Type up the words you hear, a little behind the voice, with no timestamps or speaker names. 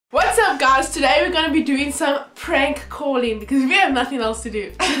up guys, today we're going to be doing some prank calling because we have nothing else to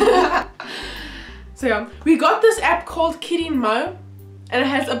do. So yeah, we got this app called Kitty Mo and it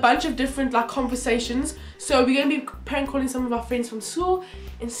has a bunch of different like conversations. So we're going to be prank calling some of our friends from school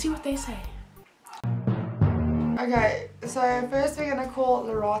and see what they say. Okay, so first we're going to call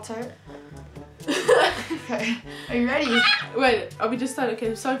Lorato. Okay, are you ready? Wait, are we just starting?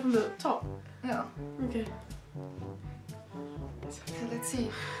 Okay, start from the top. Yeah. Okay. Okay, let's see.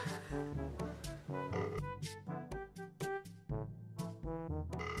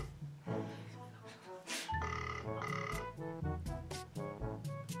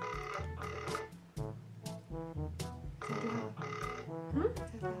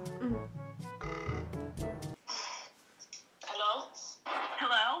 Hello?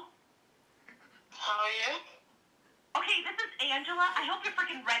 Hello? How are you? Okay, this is Angela. I hope you're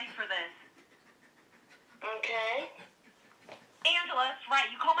freaking ready for this. Okay. Angela, that's right.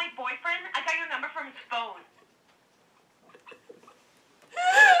 You called my boyfriend? I got your number from his phone.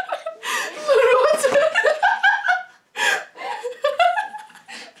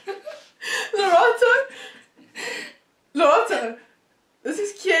 Lorato, this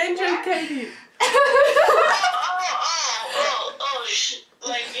is Kayleigh and Kayleigh.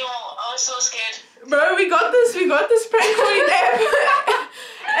 Like, yo, I was so scared. Bro, we got this prank calling app.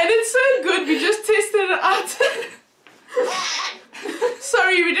 And it's so good, we just tested it out.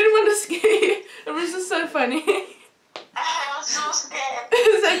 Sorry, we didn't want to scare you. It was just so funny. I was so scared.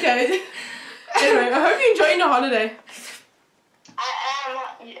 It's okay. Anyway, I hope you're enjoying your holiday. I am.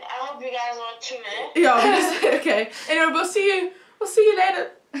 I hope you guys are too, man. Yeah, we just, okay. Anyway, we'll see you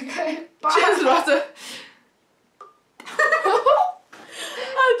later. Okay, bye. Cheers, Lotta.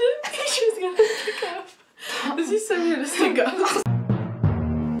 I didn't think she was gonna pick up. This is so realistic, guys.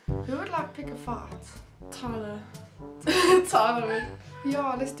 Who would like pick a fight? Tyler. Tyler, man.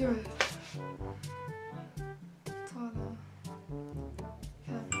 Yeah, let's do it. Tyler.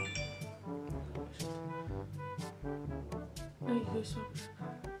 Okay. No, you go swap.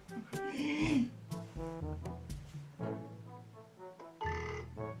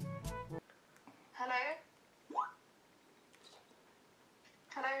 Hello?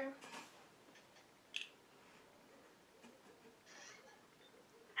 Hello?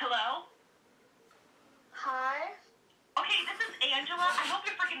 Hello? Hi? Okay, this is Angela. I hope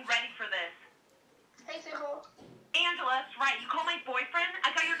you're freaking ready for this. Hey, Siho. Angela, that's right. You called my boyfriend? I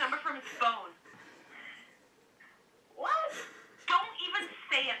got your number from his phone. What? Don't even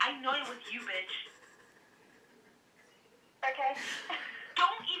say it. I know it was you, bitch. Okay.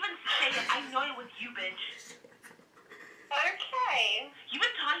 Don't even say it. I know it was you, bitch. Okay. You've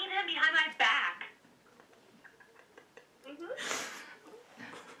been talking to him behind my back.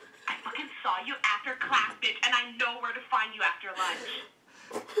 I fucking saw you after class, bitch, and I know where to find you after lunch.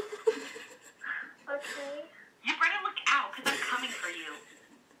 Okay. You better look out, because I'm coming for you.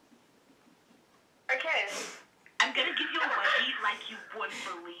 Okay. I'm gonna give you a wedgie like you wouldn't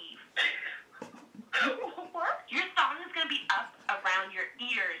believe. What? Your thong is gonna be up around your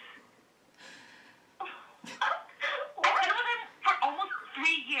ears. I've been with him for almost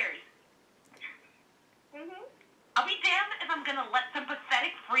 3 years. I'll be damned if I'm gonna let some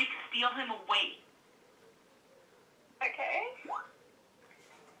pathetic freak steal him away. Okay.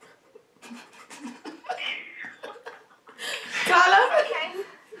 Tyler? Okay.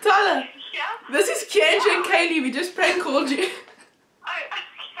 Tyler, Yeah? this is Kayleigh and Kayleigh. We just prank called you. Oh,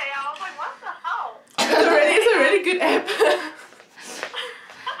 okay. I was like, what the hell? It's a really good app. I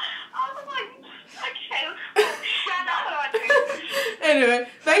was like, okay. Shut up. Anyway,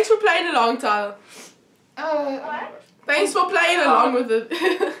 thanks for playing along, Tyler. What? Thanks for playing along with it. It's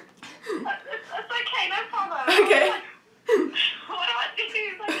okay, no problem. Okay. What do I do?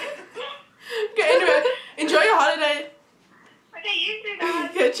 Okay, anyway, enjoy your holiday. Okay, you too, guys.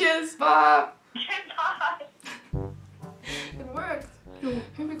 Okay, cheers. Bye. Goodbye. It worked. Who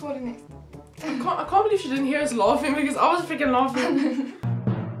are we calling next? I can't believe she didn't hear us laughing because I was freaking laughing.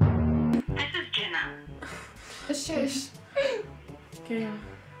 This is Jenna. Shush. Okay.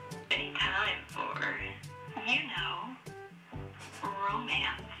 Any time for, you know,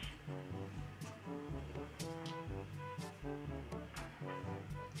 romance.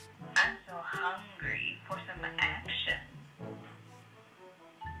 I'm so hungry for some action.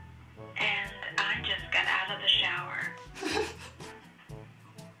 And I just got out of the shower.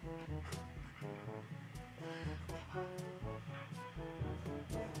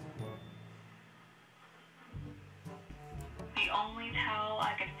 The only towel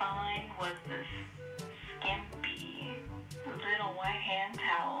I could find was this skimpy little white hand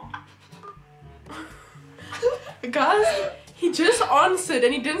towel. Guys, He just answered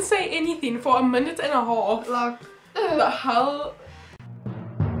and he didn't say anything for a minute and a half. Like, The hell?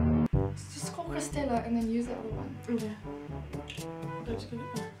 just call Christella and then use the other one. Okay. I'm just gonna...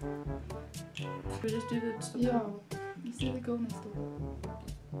 Should we just do the... Yeah. You see the girl next door.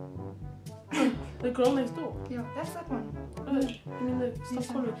 The girl next door? Yeah, that's that one. Oh, I mean the... Stop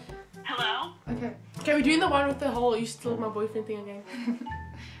calling. Hello? Okay. Okay, we're doing the one with the whole you still my boyfriend thing again.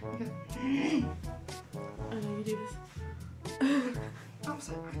 Okay. I know you do this. I'm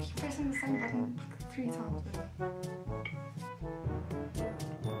sorry, I keep pressing the same button 3 times.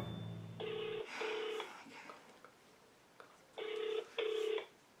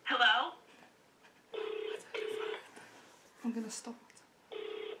 Hello? I'm gonna stop.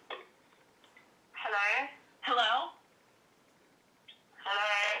 Hello? Hello?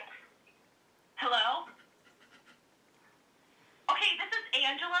 Hello? Hello? Okay, this is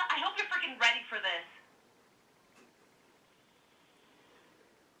Angela. I hope you're freaking ready for this.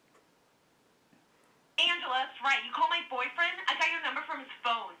 Angela, that's right. You call my boyfriend? I got your number from his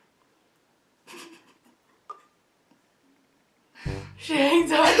phone. She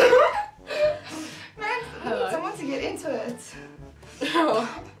hangs up. Man, we need someone to get into it. Oh.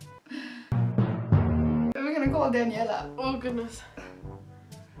 We're gonna call Daniela. Oh goodness.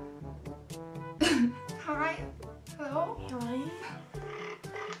 Hi. Hello? Hi.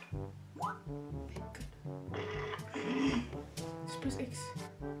 Just press X.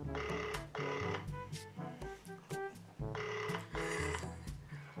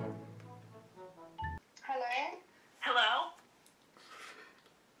 Hello? Hello?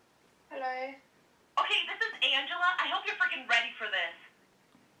 Hello? Okay, this is Angela. I hope you're freaking ready for this.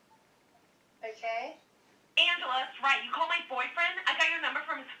 Okay? Angela, that's right. You call my boyfriend? I got your number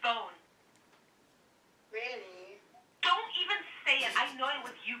from his phone. Really? Don't even say it. I know it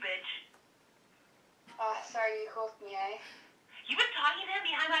was you, bitch. Oh, sorry you called me, eh? You've been talking to him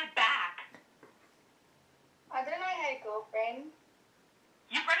behind my back. I didn't know I had a girlfriend.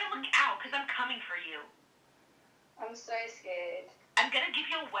 You better look out, because I'm coming for you. I'm so scared. I'm gonna give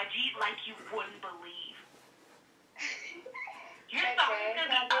you a wedgie like you wouldn't believe. Your thumb is Okay, gonna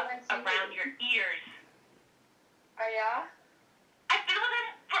be can I up do one around too? your ears. Oh, yeah? I've been with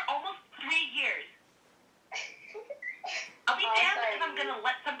him for almost 3 years. I'll be Oh, damned sorry. if I'm gonna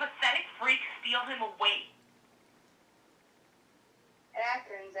let some pathetic freak steal him away. It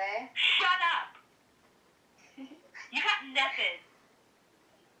happens, eh? Shut up! You got nothing.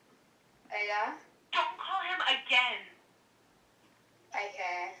 Oh, yeah? Don't call him again.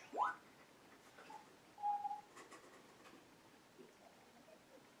 Okay.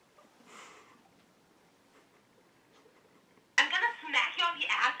 I'm gonna smack you on the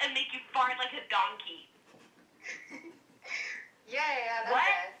ass and make you fart like a donkey. Yeah, that's What?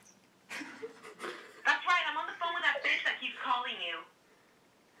 it. That's right, I'm on the phone with that bitch that keeps calling you.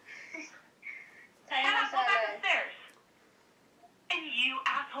 Tell Shut him I up, go said back it. upstairs. And you,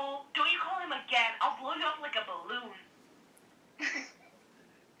 asshole, don't you call him again. I'll blow you up like a balloon. Okay.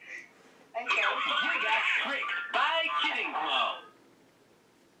 You got tricked by Kidding Club.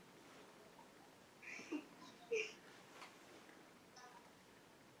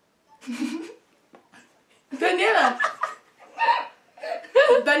 Daniela!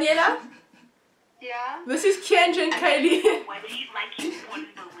 Daniela? Yeah? This is Kendra and Kayleigh. Wedgie like you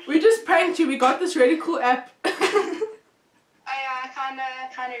wouldn't believe. We just pranked you. We got this really cool app. Oh, yeah, I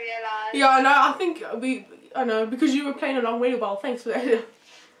kinda realized. Yeah, no, I think I know, because you were playing along really well. Thanks for that.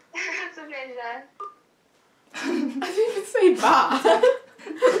 It's a pleasure. I didn't even say bye.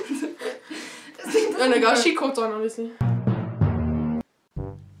 Oh no, gosh, she caught on, obviously.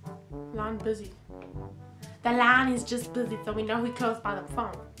 Line busy. The line is just busy, so we know we close by the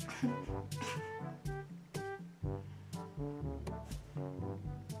phone.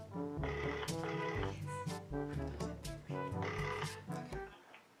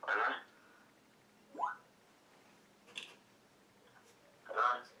 Hello?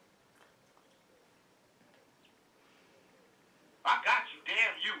 Hello? I got you,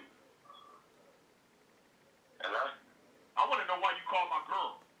 damn you. Hello? I want to know why you called my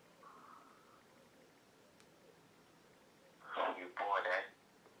girl. Oh, you bored, eh?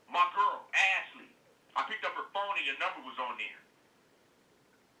 My girl, Ashley. I picked up her phone and your number was on there.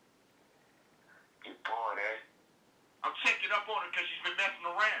 You bored, eh? I'm checking up on her because she's been messing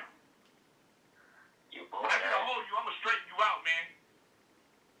around. You When bored, I get a eh? hold of you, I'm going to straighten you out, man.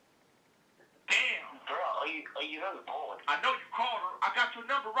 Damn. Bro, are you really bored? I know you called her. I got your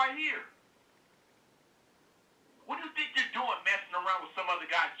number right here. What do you think you're doing messing around with some other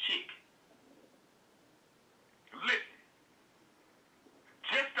guy's chick? Listen.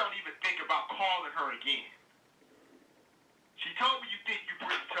 Just don't even think about calling her again. told me you think you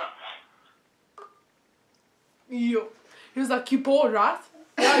pretty tough. Yo. He was like, you bored, right?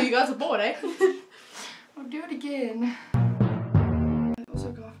 Yeah, you guys are bored, eh? I'll do it again. I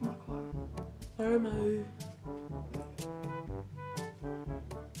also go off my car. Homo.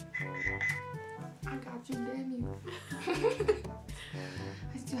 I got you, damn you.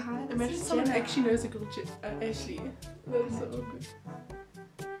 It's too high. Imagine someone actually knows a girl, Ashley. That is so awkward.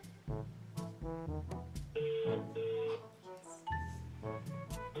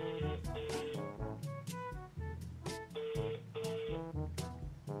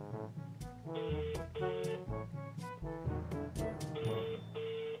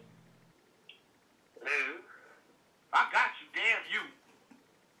 Hello? I got you, damn you.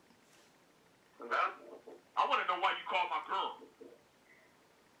 Hello? I want to know why you called my girl.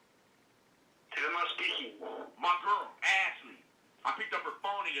 To whom am I speaking? My girl, Ashley. I picked up her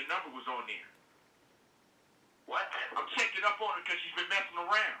phone and your number was on there. What? I'm checking up on her because she's been messing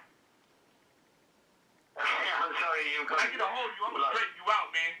around. I'm sorry, you When I get a hold of you, I'm going to straighten you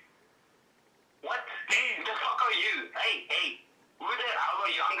out, man. What? Damn. Who the fuck are you? Hey. Who the hell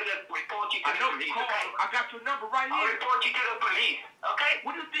are you? I'm gonna report you to I the know you police, called. okay? I got your number right I'll here. report you to the police, okay?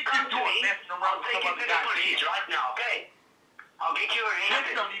 What do you think Come you're to doing me. messing around I'll with take some you other to the guy's police kid? right now, okay? I'll get you arrested.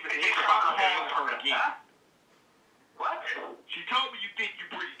 Just don't even You think son about of a calling her motherfucker, again. huh? What? She told me you think you're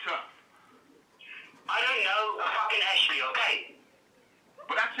pretty tough. I don't know a fucking Ashley, okay?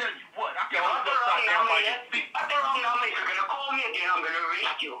 But I tell you what, I can You hold got you the wrong upside down number, by yeah? your feet. Got the wrong number. If you're gonna call me again, I'm gonna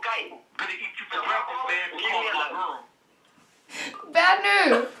arrest you, okay? Gonna eat you for breakfast, man, for Leave me calling my alone. girl. Bad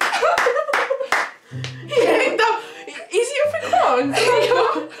news. Is he Afrikaans?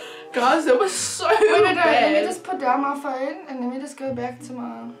 Guys, that was so Wait, bad. let me just put down my phone and let me just go back to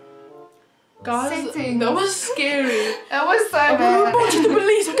my Guys, settings. that was scary. That was so I'm gonna bad. report you to the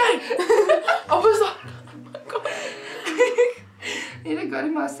police, okay? I was like, oh my god. Need to go to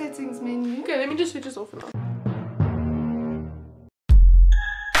my settings menu. Okay, let me just switch this off now.